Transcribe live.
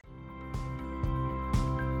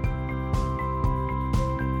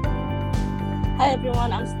Hi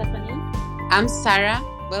everyone, I'm Stephanie. I'm Sarah.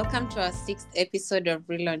 Welcome to our sixth episode of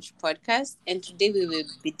Relaunch podcast, and today we will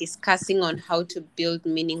be discussing on how to build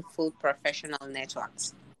meaningful professional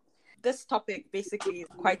networks. This topic basically is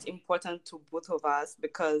quite important to both of us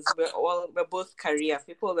because we're both career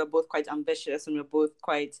people, we're both quite ambitious, and we're both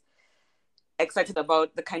quite excited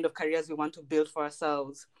about the kind of careers we want to build for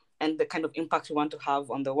ourselves and the kind of impact we want to have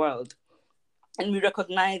on the world. And we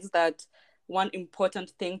recognize that one important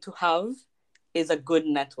thing to have is a good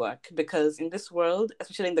network, because in this world,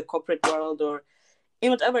 especially in the corporate world or in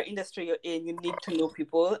whatever industry you're in, you need to know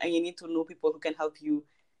people, and you need to know people who can help you,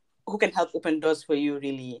 who can help open doors for you,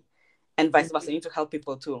 really, and vice versa. You need to help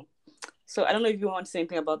people too. So I don't know if you want to say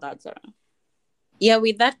anything about that, Sarah. Yeah,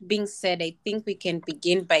 with that being said, I think we can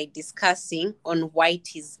begin by discussing on why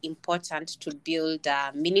it is important to build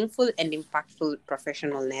meaningful and impactful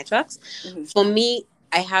professional networks. Mm-hmm. For me,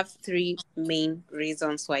 I have three main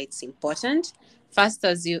reasons why it's important. First,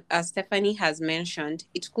 as Stephanie has mentioned,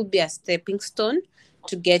 it could be a stepping stone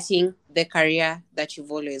to getting the career that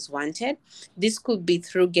you've always wanted. This could be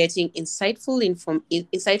through getting insightful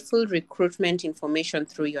recruitment information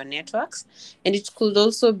through your networks, and it could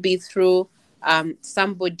also be through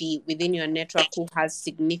somebody within your network who has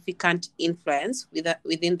significant influence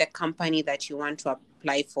within the company that you want to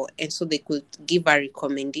apply for, and so they could give a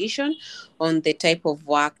recommendation on the type of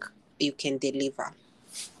work you can deliver.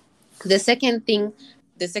 The second thing,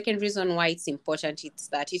 the second reason why it's important is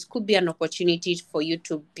that it could be an opportunity for you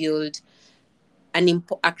to build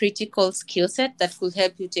a critical skill set that could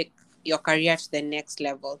help you take your career to the next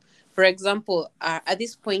level. For example, at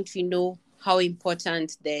this point, we know how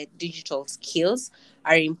important the digital skills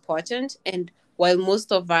are important. And while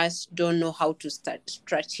most of us don't know how to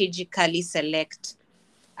strategically select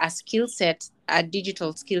a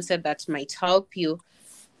digital skill set that might help you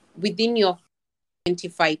within your,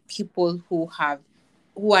 identify people who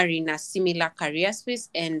are in a similar career space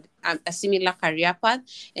and a similar career path,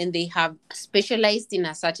 and they have specialized in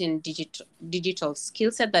a certain digital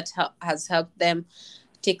skill set that has helped them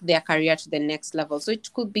take their career to the next level. So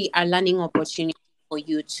it could be a learning opportunity for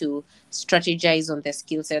you to strategize on the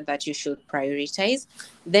skill set that you should prioritize.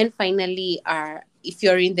 Then finally, if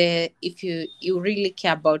you really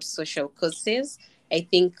care about social causes, I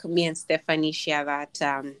think me and Stephanie share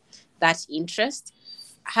that interest.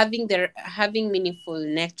 Having meaningful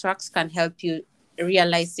networks can help you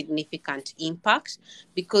realize significant impact,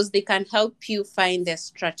 because they can help you find the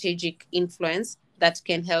strategic influence that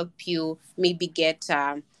can help you maybe get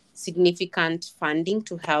significant funding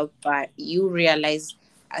to help you realize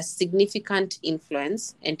a significant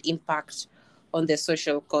influence and impact on the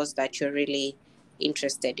social cause that you're really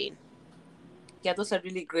interested in. Yeah, those are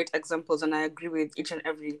really great examples, and I agree with each and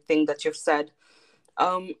everything that you've said.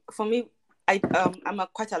 For me, I'm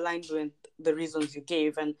quite aligned with the reasons you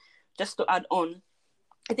gave, and just to add on,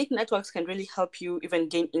 I think networks can really help you even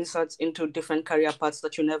gain insights into different career paths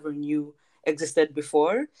that you never knew existed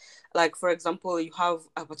before. Like, for example, you have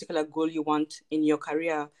a particular goal you want in your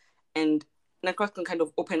career, and networks can kind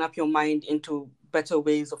of open up your mind into better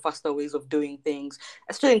ways or faster ways of doing things,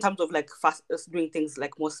 especially in terms of like fast doing things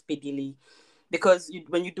like more speedily. Because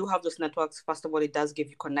when you do have those networks, first of all, it does give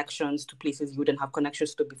you connections to places you wouldn't have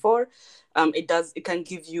connections to before. It can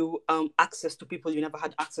give you access to people you never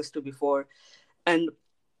had access to before, and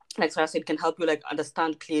like Sarah said, can help you like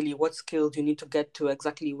understand clearly what skills you need to get to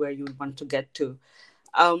exactly where you want to get to.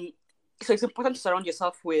 So it's important to surround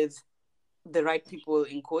yourself with the right people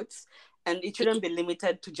in quotes, and it shouldn't be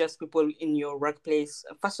limited to just people in your workplace.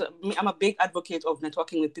 First, I'm a big advocate of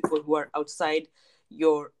networking with people who are outside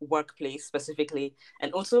your workplace specifically,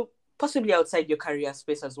 and also possibly outside your career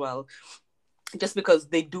space as well, just because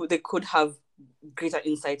they could have greater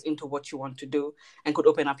insights into what you want to do and could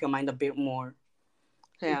open up your mind a bit more.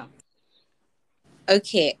 Yeah.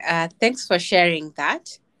 Okay, thanks for sharing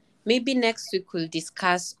that. Maybe next we could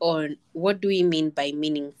discuss on what do we mean by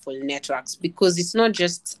meaningful networks, because it's not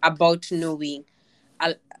just about knowing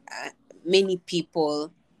a, many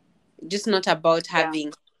people, just not about Yeah.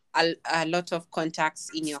 having a lot of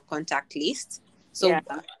contacts in your contact list. Yeah.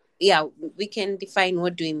 So, yeah, we can define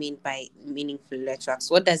what do we mean by meaningful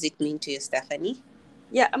networks. What does it mean to you, Stephanie?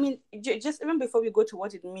 Yeah, I mean, just even before we go to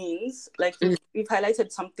what it means, like you've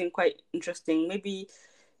highlighted something quite interesting. Maybe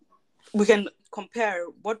we can compare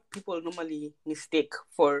what people normally mistake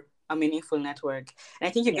for a meaningful network. And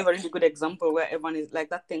I think you Yeah. give a really good example where everyone is like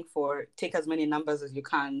that thing for take as many numbers as you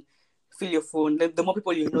can, fill your phone. The more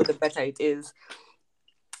people you know, the better it is.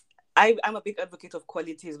 I'm a big advocate of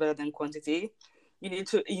quality is better than quantity. You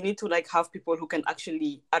need to like have people who can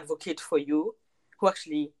actually advocate for you, who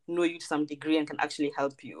actually know you to some degree and can actually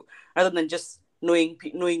help you, rather than just knowing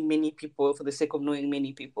many people for the sake of knowing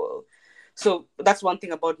many people. So that's one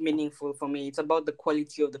thing about meaningful for me. It's about the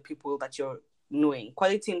quality of the people that you're knowing.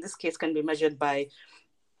 Quality in this case can be measured by,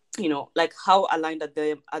 like how aligned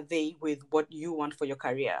are they with what you want for your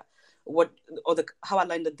career, what or the how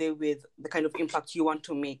aligned are they with the kind of impact you want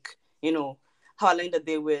to make, how aligned are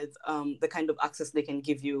they with the kind of access they can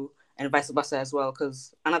give you, and vice versa as well.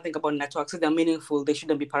 Because another thing about networks, if they're meaningful, they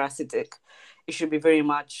shouldn't be parasitic. It should be very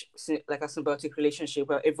much like a symbiotic relationship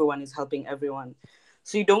where everyone is helping everyone.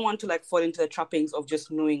 So you don't want to like fall into the trappings of just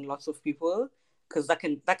knowing lots of people, because that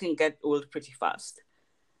can get old pretty fast.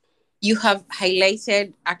 You have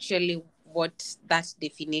highlighted actually what that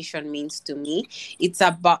definition means to me. It's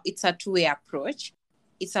a two-way approach.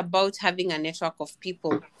 It's about having a network of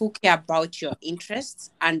people who care about your interests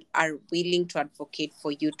and are willing to advocate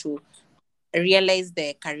for you to realize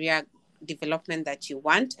the career development that you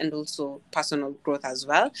want, and also personal growth as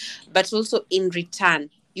well. But also in return,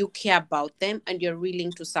 you care about them and you are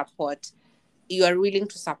willing to support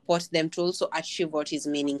them to also achieve what is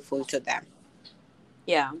meaningful to them.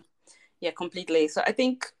 Yeah. Yeah, completely. So I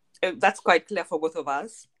think that's quite clear for both of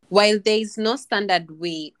us. While there is no standard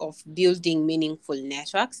way of building meaningful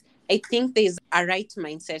networks, I think there is a right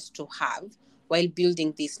mindset to have while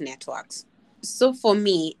building these networks. So for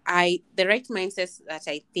me, I the right mindset that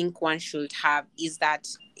I think one should have is that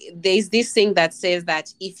there is this thing that says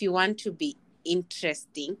that if you want to be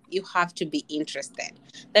interesting, you have to be interested.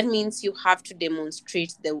 That means you have to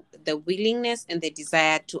demonstrate the willingness and the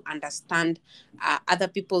desire to understand other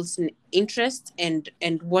people's interests and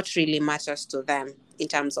what really matters to them in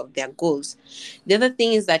terms of their goals. The other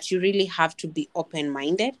thing is that you really have to be open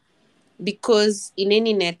minded, because in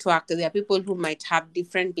any network there are people who might have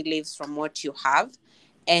different beliefs from what you have,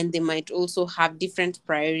 and they might also have different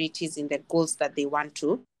priorities in the goals that they want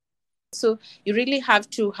to. So you really have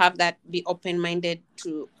to have that, be open minded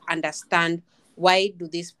to understand why do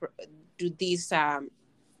these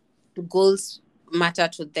goals matter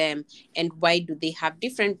to them, and why do they have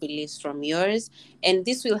different beliefs from yours. And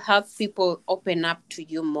this will help people open up to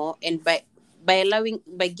you more, and by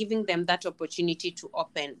giving them that opportunity to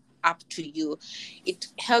open up to you, it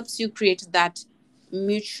helps you create that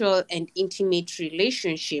mutual and intimate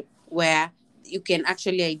relationship where you can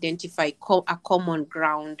actually identify a common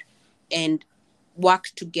ground and work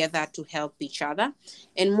together to help each other.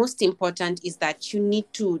 And most important is that you need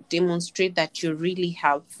to demonstrate that you're really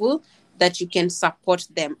helpful, that you can support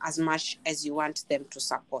them as much as you want them to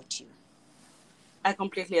support you. I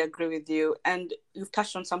completely agree with you. And you've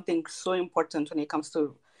touched on something so important when it comes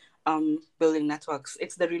to building networks.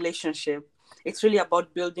 It's the relationship. It's really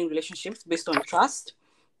about building relationships based on trust,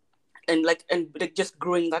 and like just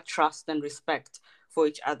growing that trust and respect for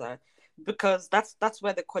each other. Because that's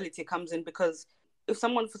where the quality comes in. Because if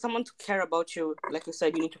someone for someone to care about you, like you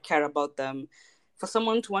said, you need to care about them. For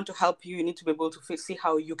someone to want to help you, you need to be able to see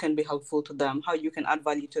how you can be helpful to them, how you can add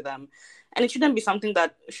value to them. And it shouldn't be something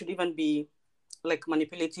that should even be like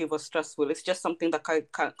manipulative or stressful. It's just something that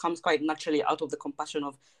comes quite naturally out of the compassion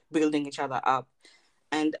of building each other up.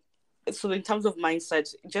 And so, in terms of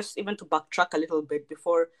mindset, just even to backtrack a little bit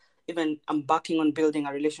before even embarking on building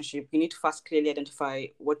a relationship, you need to first clearly identify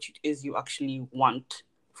what it is you actually want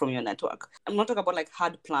from your network. I'm not talking about like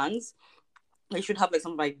hard plans. You should have like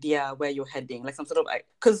some idea where you're heading, like some sort of,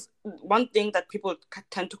 because one thing that people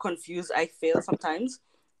tend to confuse, I feel sometimes,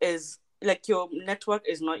 is like your network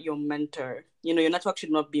is not your mentor. Your network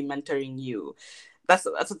should not be mentoring you. That's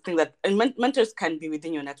the thing, that and mentors can be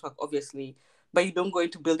within your network, obviously, but you don't go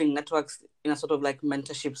into building networks in a sort of like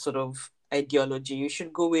mentorship sort of ideology. You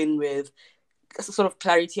should go in with a sort of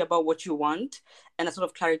clarity about what you want, and a sort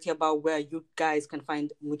of clarity about where you guys can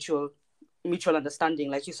find mutual understanding,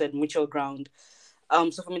 like you said, mutual ground.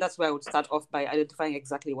 So for me, that's where I would start off by identifying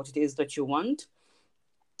exactly what it is that you want,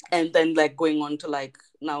 and then like going on to like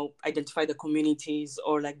now identify the communities,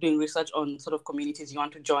 or like doing research on sort of communities you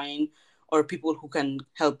want to join, or people who can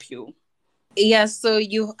help you. Yeah, so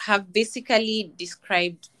you have basically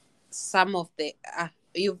described some of the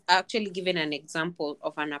you've actually given an example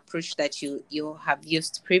of an approach that you have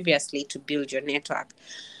used previously to build your network.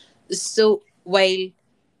 So while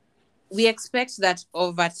we expect that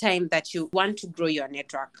over time that you want to grow your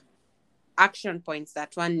network, action points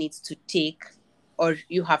that one needs to take or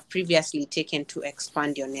you have previously taken to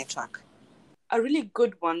expand your network. A really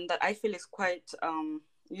good one that I feel is quite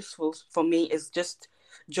useful for me is just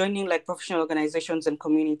joining like professional organizations and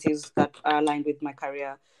communities that are aligned with my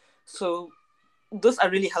career. So those are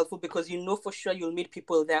really helpful, because you know for sure you'll meet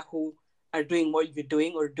people there who are doing what you're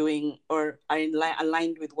doing, or are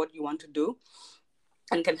aligned with what you want to do.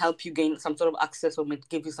 and can help you gain some sort of access or might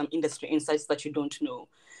give you some industry insights that you don't know.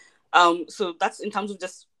 So that's in terms of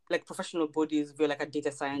just like professional bodies. If you're like a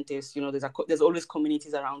data scientist, there's always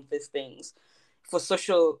communities around these things. For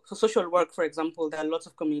social work, for example, there are lots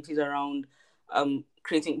of communities around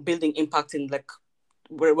creating building impact in like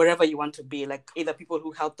wherever you want to be, like either people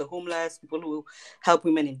who help the homeless, people who help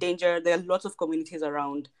women in danger. There are lots of communities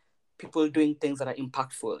around people doing things that are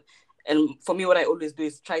impactful. And for me, what I always do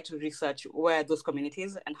is try to research where are those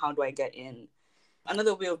communities and how do I get in.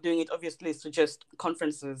 Another way of doing it, obviously, is to just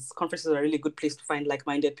conferences. Conferences are a really good place to find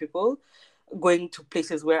like-minded people. Going to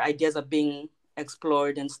places where ideas are being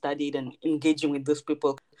explored and studied and engaging with those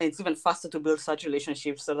people. And it's even faster to build such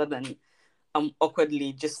relationships rather than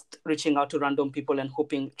awkwardly just reaching out to random people and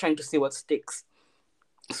trying to see what sticks.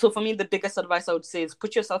 So for me, the biggest advice I would say is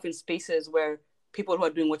put yourself in spaces where people who are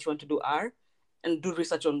doing what you want to do are, and do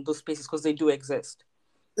research on those spaces because they do exist.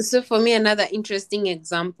 So for me, another interesting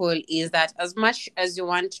example is that as much as you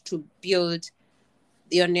want to build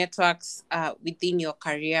your networks within your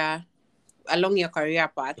career, along your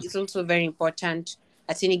career path, it's also very important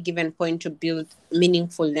at any given point to build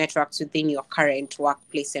meaningful networks within your current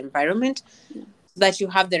workplace environment, that you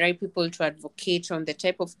have the right people to advocate on the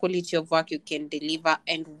type of quality of work you can deliver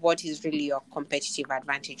and what is really your competitive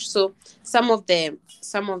advantage. So some of the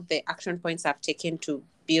action points I've taken to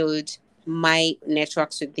build my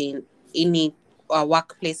networks within any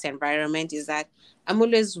workplace environment is that I'm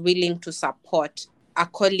always willing to support a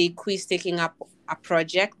colleague who is taking up a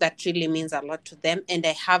project that really means a lot to them, and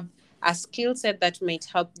I have a skill set that might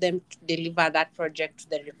help them to deliver that project to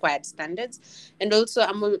the required standards. And also,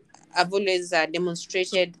 I've always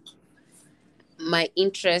demonstrated my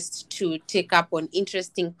interest to take up on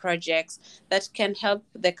interesting projects that can help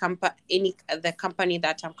the company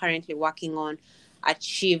that I'm currently working on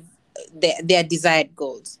achieve their desired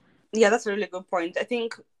goals. Yeah, that's a really good point. I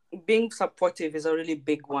think being supportive is a really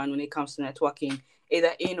big one when it comes to networking,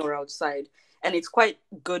 either in or outside. And it's quite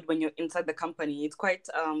good when you're inside the company. It's quite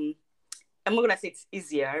I'm not gonna say it's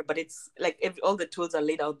easier, but it's like all the tools are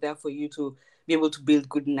laid out there for you to be able to build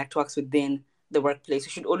good networks within the workplace. You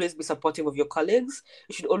should always be supportive of your colleagues.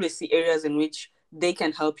 You should always see areas in which they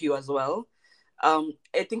can help you as well. I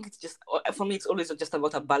think it's just for me, it's always just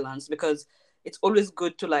about a balance, because it's always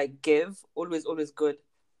good to like give, always good.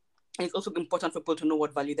 And it's also important for people to know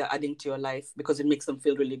what value they're adding to your life, because it makes them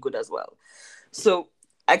feel really good as well. So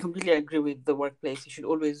I completely agree with the workplace. You should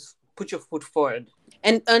always put your foot forward.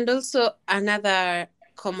 And also another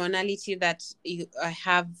commonality that I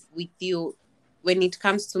have with you when it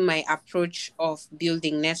comes to my approach of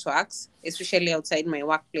building networks, especially outside my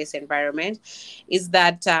workplace environment, is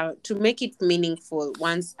that to make it meaningful,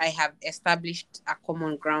 once I have established a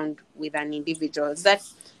common ground with an individual, is that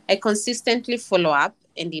I consistently follow up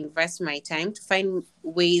and invest my time to find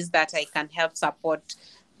ways that I can help support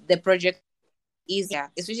the project easier,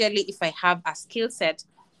 especially if I have a skill set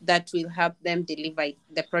that will help them deliver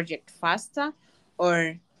the project faster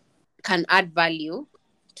or can add value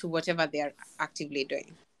to whatever they are actively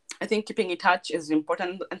doing. I think keeping in touch is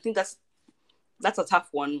important. I think that's a tough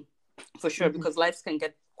one for sure, Mhm. because lives can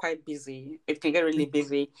get quite busy. It can get really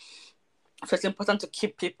busy. So it's important to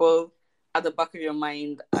keep people at the back of your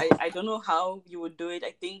mind. I don't know how you would do it.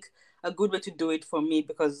 I think a good way to do it for me,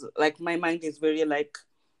 because like my mind is very like,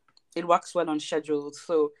 it works well on schedules.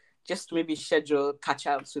 So just maybe schedule catch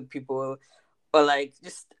ups with people, or like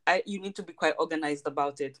just you need to be quite organized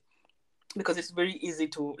about it, because it's very easy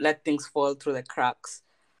to let things fall through the cracks.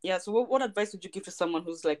 Yeah. So what advice would you give to someone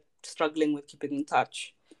who's like struggling with keeping in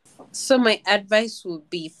touch? So my advice would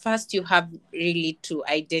be, first you have really to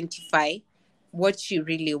identify what you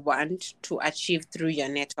really want to achieve through your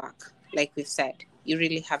network. Like we've said, you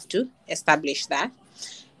really have to establish that.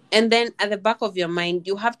 And then at the back of your mind,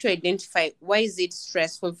 you have to identify, why is it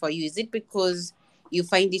stressful for you? Is it because you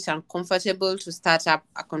find it uncomfortable to start up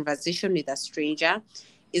a conversation with a stranger?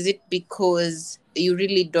 Is it because you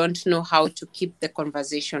really don't know how to keep the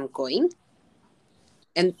conversation going?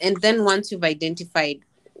 And then once you've identified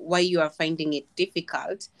why you are finding it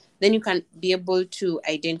difficult, then you can be able to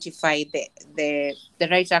identify the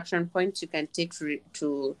right action points you can take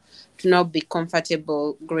to now be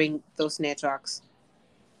comfortable growing those networks.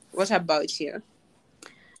 What about you?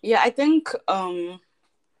 Yeah, I think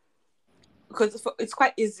because it's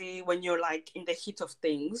quite easy when you're like in the heat of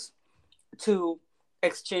things to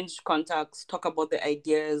exchange contacts, talk about the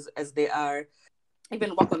ideas as they are,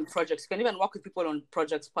 even work on projects. You can even work with people on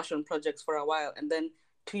projects, passion projects for a while, and then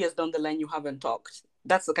 2 years down the line, you haven't talked.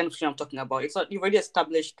 That's the kind of thing I'm talking about. It's not, you've already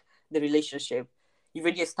established the relationship, you've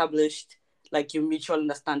already established like your mutual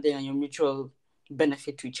understanding and your mutual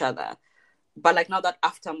benefit to each other. but like now that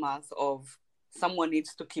aftermath of someone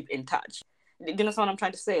needs to keep in touch. Do you know what I'm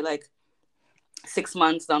trying to say? Like 6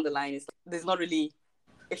 months down the line, it's there's not really.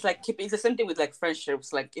 It's like keep. It's the same thing with like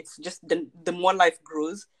friendships. Like it's just the more life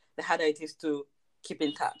grows, the harder it is to keep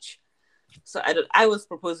in touch. So I was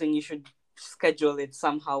proposing you should schedule it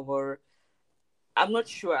somehow, or I'm not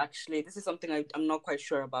sure actually. This is something I'm not quite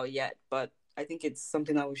sure about yet, but I think it's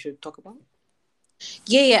something that we should talk about.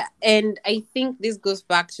 Yeah, yeah. And I think this goes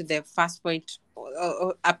back to the first point,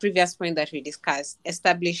 or a previous point that we discussed,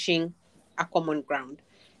 establishing a common ground,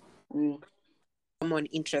 Mm. common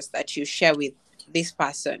interest that you share with this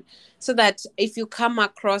person. So that if you come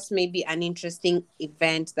across maybe an interesting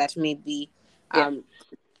event that maybe Yeah. um,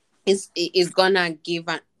 is gonna give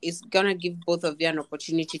both of you an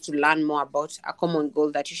opportunity to learn more about a common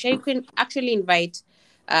goal that you share. You can actually invite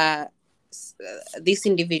uh, this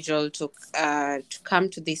individual to come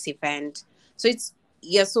to this event. So it's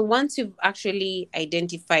yeah. So once you've actually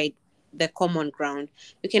identified the common ground,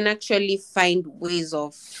 you can actually find ways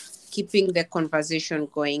of keeping the conversation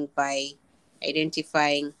going by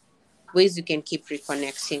identifying ways you can keep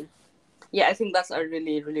reconnecting. Yeah, I think that's a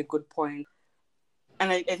really, really good point.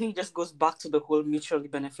 And I think it just goes back to the whole mutually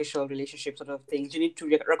beneficial relationship sort of things. You need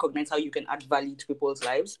to recognize how you can add value to people's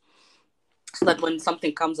lives so that when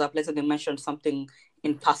something comes up, let's say they mentioned something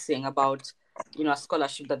in passing about, a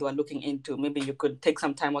scholarship that they were looking into, maybe you could take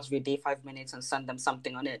some time out of your day, 5 minutes, and send them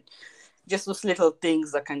something on it. Just those little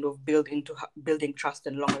things that kind of build into building trust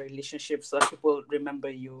and longer relationships so that people remember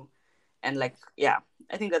you. And like, yeah,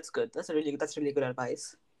 I think that's good. That's really good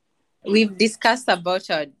advice. We've discussed about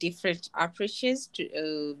our different approaches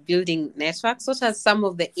to building networks. What are some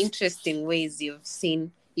of the interesting ways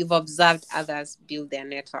you've observed others build their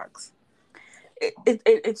networks?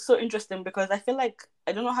 It's so interesting because I feel like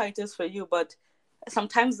I don't know how it is for you, but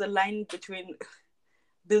sometimes the line between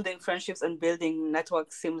building friendships and building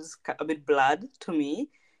networks seems a bit blurred to me.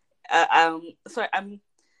 So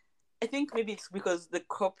I think maybe it's because the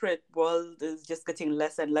corporate world is just getting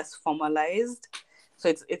less and less formalized. So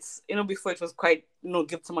it's before it was quite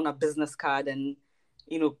give someone a business card and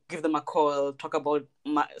give them a call, talk about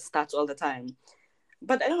stats all the time.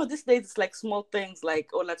 But I don't know, these days it's like small things like,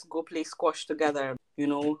 oh, let's go play squash together,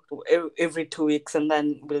 every 2 weeks, and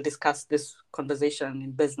then we'll discuss this conversation in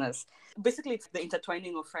business. Basically, it's the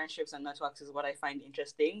intertwining of friendships and networks is what I find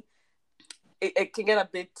interesting. It can get a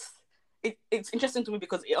bit. It's interesting to me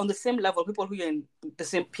because on the same level, people who you're in the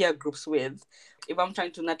same peer groups with, if I'm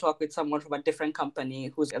trying to network with someone from a different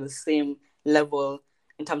company who's at the same level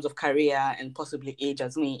in terms of career and possibly age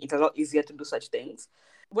as me, it's a lot easier to do such things.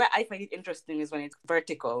 Where I find it interesting is when it's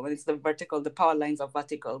vertical, the power lines are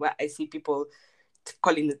vertical, where I see people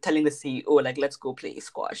telling the CEO, like, let's go play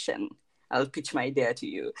squash and I'll pitch my idea to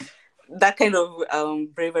you. That kind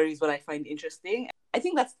of bravery is what I find interesting. I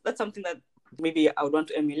think that's something that maybe I would want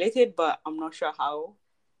to emulate it, but I'm not sure how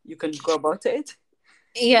you can go about it.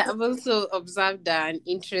 Yeah, I've also observed an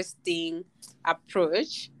interesting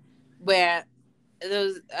approach where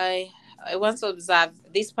I once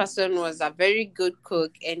observed this person was a very good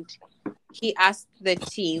cook, and he asked the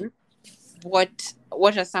team what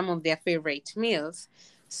are some of their favorite meals.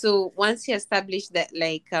 So once he established that,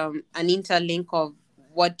 like, an interlink of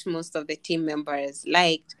what most of the team members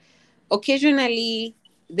liked, occasionally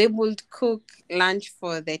they would cook lunch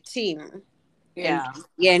for the team and Yeah.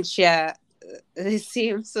 yeah, and share the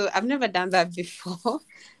same. So I've never done that before.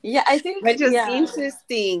 Yeah, I think, But it was yeah.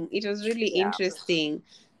 interesting. It was really Yeah. interesting.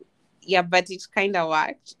 Yeah, but it kind of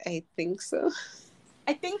worked. I think so.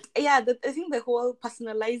 I think, yeah, I think the whole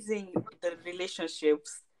personalizing the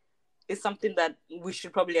relationships is something that we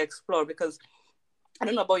should probably explore because I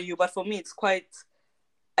don't know about you, but for me, it's quite.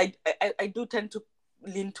 I do tend to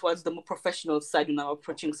lean towards the more professional side when I'm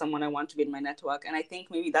approaching someone I want to be in my network, and I think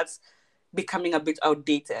maybe that's becoming a bit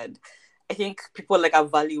outdated. I think people like are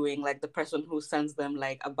valuing like the person who sends them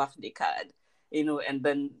like a birthday card, and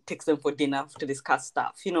then takes them for dinner to discuss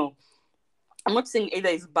stuff. I'm not saying either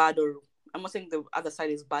is bad or I'm not saying the other side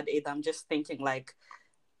is bad either. I'm just thinking like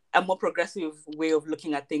a more progressive way of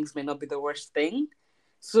looking at things may not be the worst thing.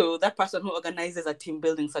 So that person who organizes a team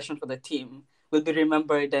building session for the team will be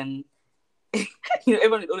remembered, and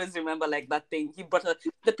everyone will always remember like that thing he brought.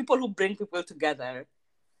 The people who bring people together,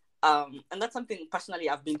 and that's something personally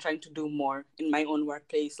I've been trying to do more in my own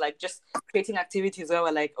workplace, like just creating activities where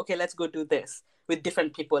we're like, okay, let's go do this with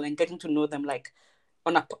different people and getting to know them like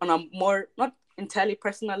on a more not entirely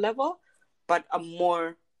personal level, but a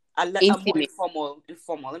more Intimate. informal.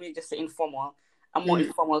 Let me just say informal, a more Mm.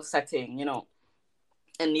 informal setting,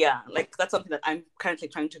 And yeah, like that's something that I'm currently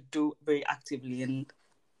trying to do very actively, and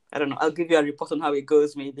I don't know. I'll give you a report on how it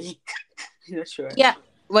goes, maybe. Not sure. Yeah,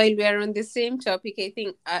 while we are on the same topic, I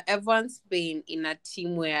think everyone's been in a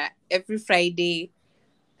team where every Friday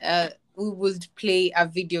we would play a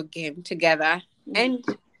video game together, Mhm.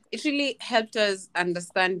 and it really helped us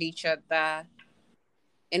understand each other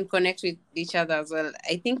and connect with each other as well.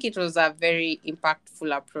 I think it was a very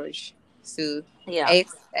impactful approach. So Yeah,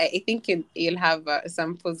 I think you'll have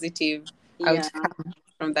some positive yeah, outcome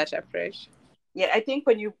from that approach. yeah. I think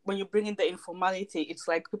when you bring in the informality, it's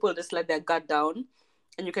like people just let their guard down,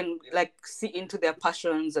 and you can like see into their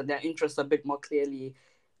passions and their interests a bit more clearly.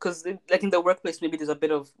 Because like in the workplace, maybe there's a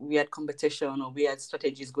bit of weird competition or weird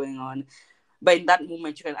strategies going on, but in that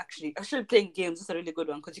moment, you can actually playing games is a really good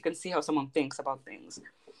one because you can see how someone thinks about things.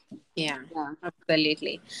 Yeah, Yeah,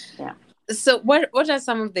 absolutely. yeah. So, what are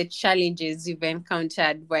some of the challenges you've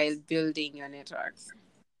encountered while building your networks?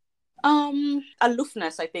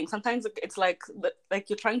 Aloofness. I think sometimes it's like like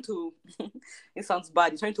you're trying to. It sounds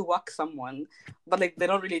bad. You're trying to work someone, but like they're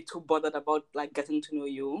not really too bothered about like getting to know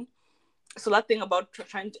you. So that thing about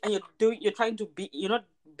trying to, and you're trying to be, you're not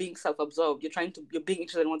being self-absorbed. You're being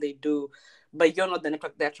interested in what they do, but you're not the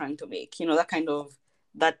network they're trying to make. That kind of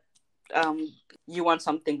that. Um, you want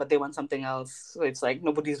something, but they want something else. So it's like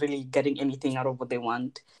nobody's really getting anything out of what they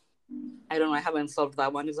want. I don't know. I haven't solved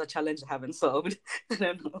that one. It's a challenge I haven't solved. I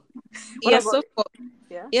don't know. What Yeah, about so for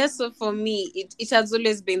yeah? yeah, so for me, it has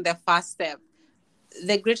always been the first step.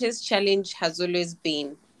 The greatest challenge has always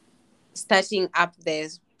been starting up the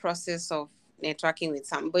process of networking with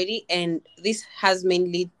somebody, and this has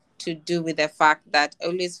mainly to do with the fact that I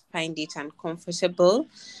always find it uncomfortable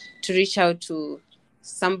to reach out to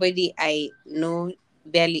somebody I know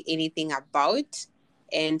barely anything about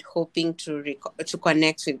and hoping to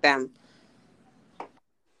connect with them.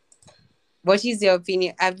 What is your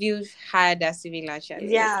opinion? Have you had a similar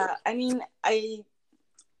challenge? Yeah, I mean, I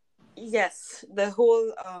yes, the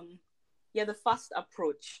whole yeah, the fast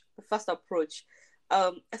approach,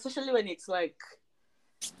 especially when it's like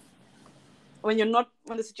when you're not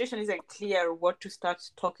when the situation isn't clear what to start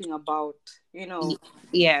talking about, you Y- know,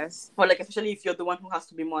 yes. or like especially if you're the one who has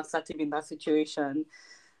to be more assertive in that situation.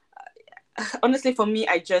 Honestly, for me,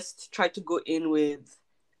 I just try to go in with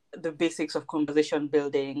the basics of conversation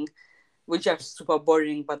building, which are super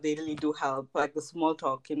boring, but they really do help. Like the small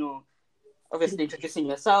talk, obviously introducing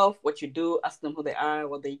yourself, what you do, ask them who they are,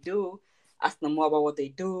 what they do, ask them more about what they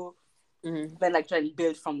do, Mhm. then like try and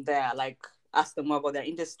build from there, like ask them more about their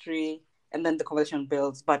industry, and then the conversation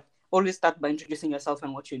builds. But always start by introducing yourself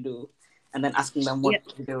and what you do, and then asking them what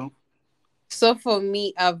Yeah. you do. So for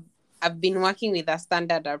me, I've been working with a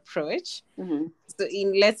standard approach. Mm-hmm. So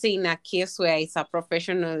in let's say in a case where it's a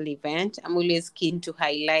professional event, I'm always keen to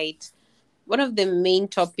highlight one of the main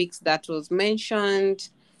topics that was mentioned,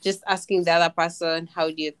 just asking the other person,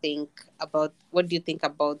 what do you think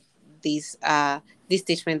about this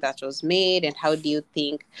statement that was made, and how do you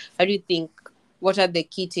think what are the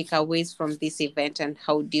key takeaways from this event, and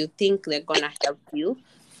how do you think they're gonna help you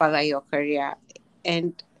further your career?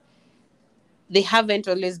 And they haven't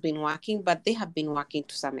always been working, but they have been working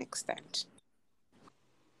to some extent.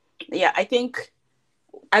 Yeah, I think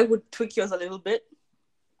I would tweak yours a little bit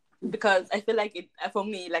because I feel like it for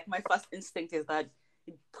me, like my first instinct is that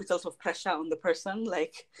it puts a lot of pressure on the person,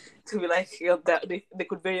 like to be like, that they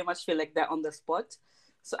could very much feel like they're on the spot.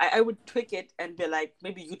 So I would tweak it and be like,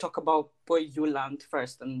 maybe you talk about what you learned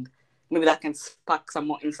first, and maybe that can spark some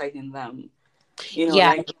more insight in them. Yeah.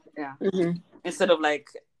 Like yeah, Hmm. instead of like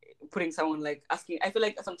putting someone like asking. I feel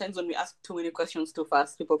like sometimes when we ask too many questions too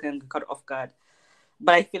fast, people can get caught off guard.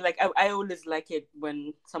 But I feel like I always like it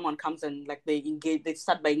when someone comes and like they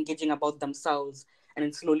start by engaging about themselves and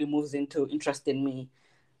it slowly moves into interest in me.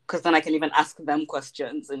 Because then I can even ask them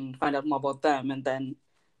questions and find out more about them. And then,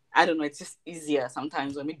 I don't know, it's just easier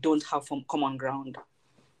sometimes when we don't have common ground.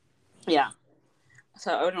 Yeah.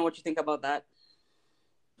 So I don't know what you think about that.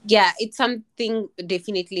 Yeah, it's something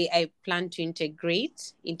definitely I plan to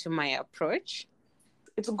integrate into my approach.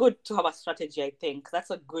 It's good to have a strategy, I think. That's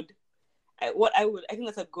a good, I think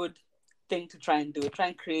that's a good thing to try and do. Try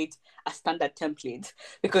and create a standard template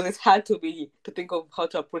because it's hard to think of how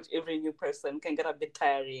to approach every new person, can get a bit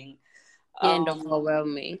tiring. And Um,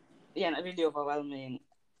 overwhelming. yeah, and really overwhelming.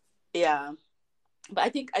 Yeah, but I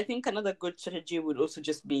think another good strategy would also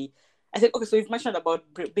just be, I think, okay. So you've mentioned about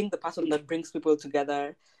being the person that brings people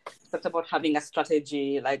together. That's about having a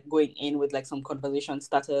strategy, like going in with like some conversation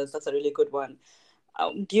starters. That's a really good one.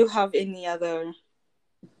 Do you have any other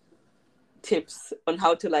tips on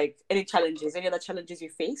how to like any other challenges you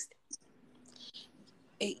faced?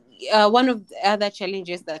 One of the other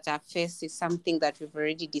challenges that are faced is something that we've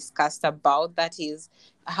already discussed about. That is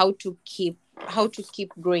how to keep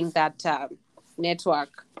growing that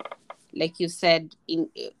network. Like you said,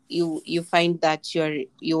 you find that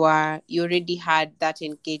you already had that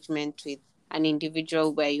engagement with an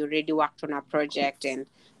individual where you already worked on a project, and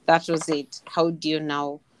that was it. How do you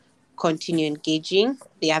now continue engaging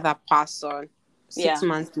the other person six Yeah,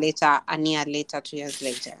 months later, a year later, 2 years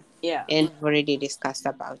later? yeah, And we've already discussed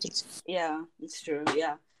about it. yeah. It's true.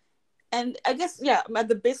 Yeah. And I guess, yeah, at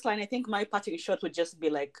the baseline, I think my parting shot would just be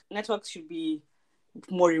like networks should be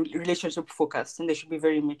more relationship focused and they should be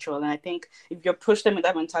very mutual. And I think if you approach them with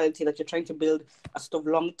that mentality that you're trying to build a sort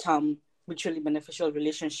of long term, mutually beneficial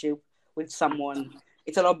relationship with someone,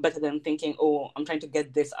 it's a lot better than thinking, oh, I'm trying to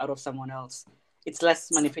get this out of someone else. It's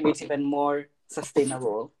less manipulative and more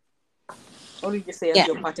sustainable. What would you say as Yeah.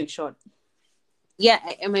 your parting shot? Yeah,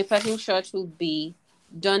 and my parting shot would be,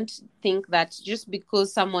 don't think that just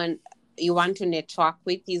because someone you want to network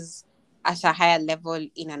with is at a higher level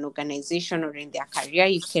in an organization or in their career,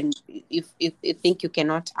 you can, if you think you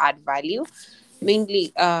cannot add value.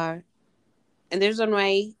 Mainly, and the reason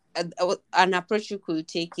why, an approach you could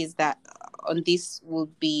take is that, on this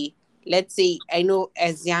would be, let's say, I know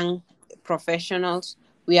as young professionals,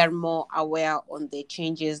 we are more aware on the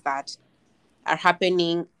changes that are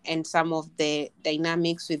happening and some of the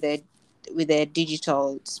dynamics with the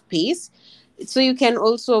digital space. So you can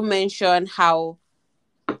also mention how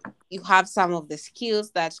you have some of the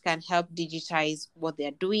skills that can help digitize what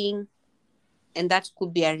they're doing, and that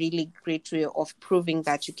could be a really great way of proving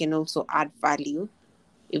that you can also add value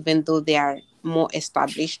even though they are more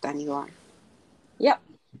established than you are. Yeah.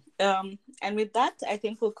 And with that, I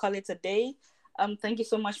think we'll call it a day. Thank you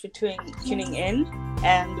so much for tuning in,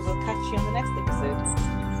 and we'll catch you on the next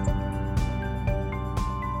episode.